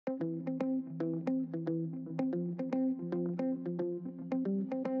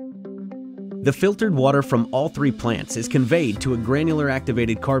The filtered water from all three plants is conveyed to a granular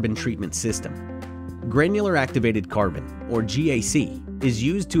activated carbon treatment system. Granular activated carbon, or GAC, is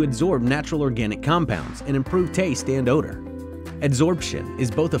used to adsorb natural organic compounds and improve taste and odor. Adsorption is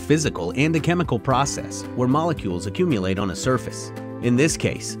both a physical and a chemical process where molecules accumulate on a surface, in this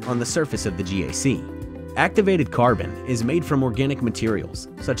case, on the surface of the GAC. Activated carbon is made from organic materials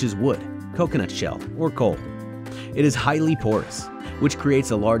such as wood, coconut shell, or coal. It is highly porous, which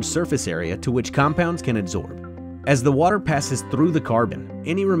creates a large surface area to which compounds can adsorb. As the water passes through the carbon,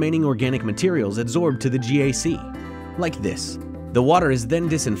 any remaining organic materials adsorb to the GAC, like this. The water is then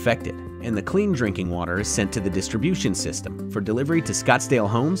disinfected, and the clean drinking water is sent to the distribution system for delivery to Scottsdale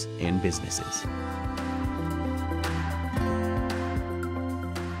homes and businesses.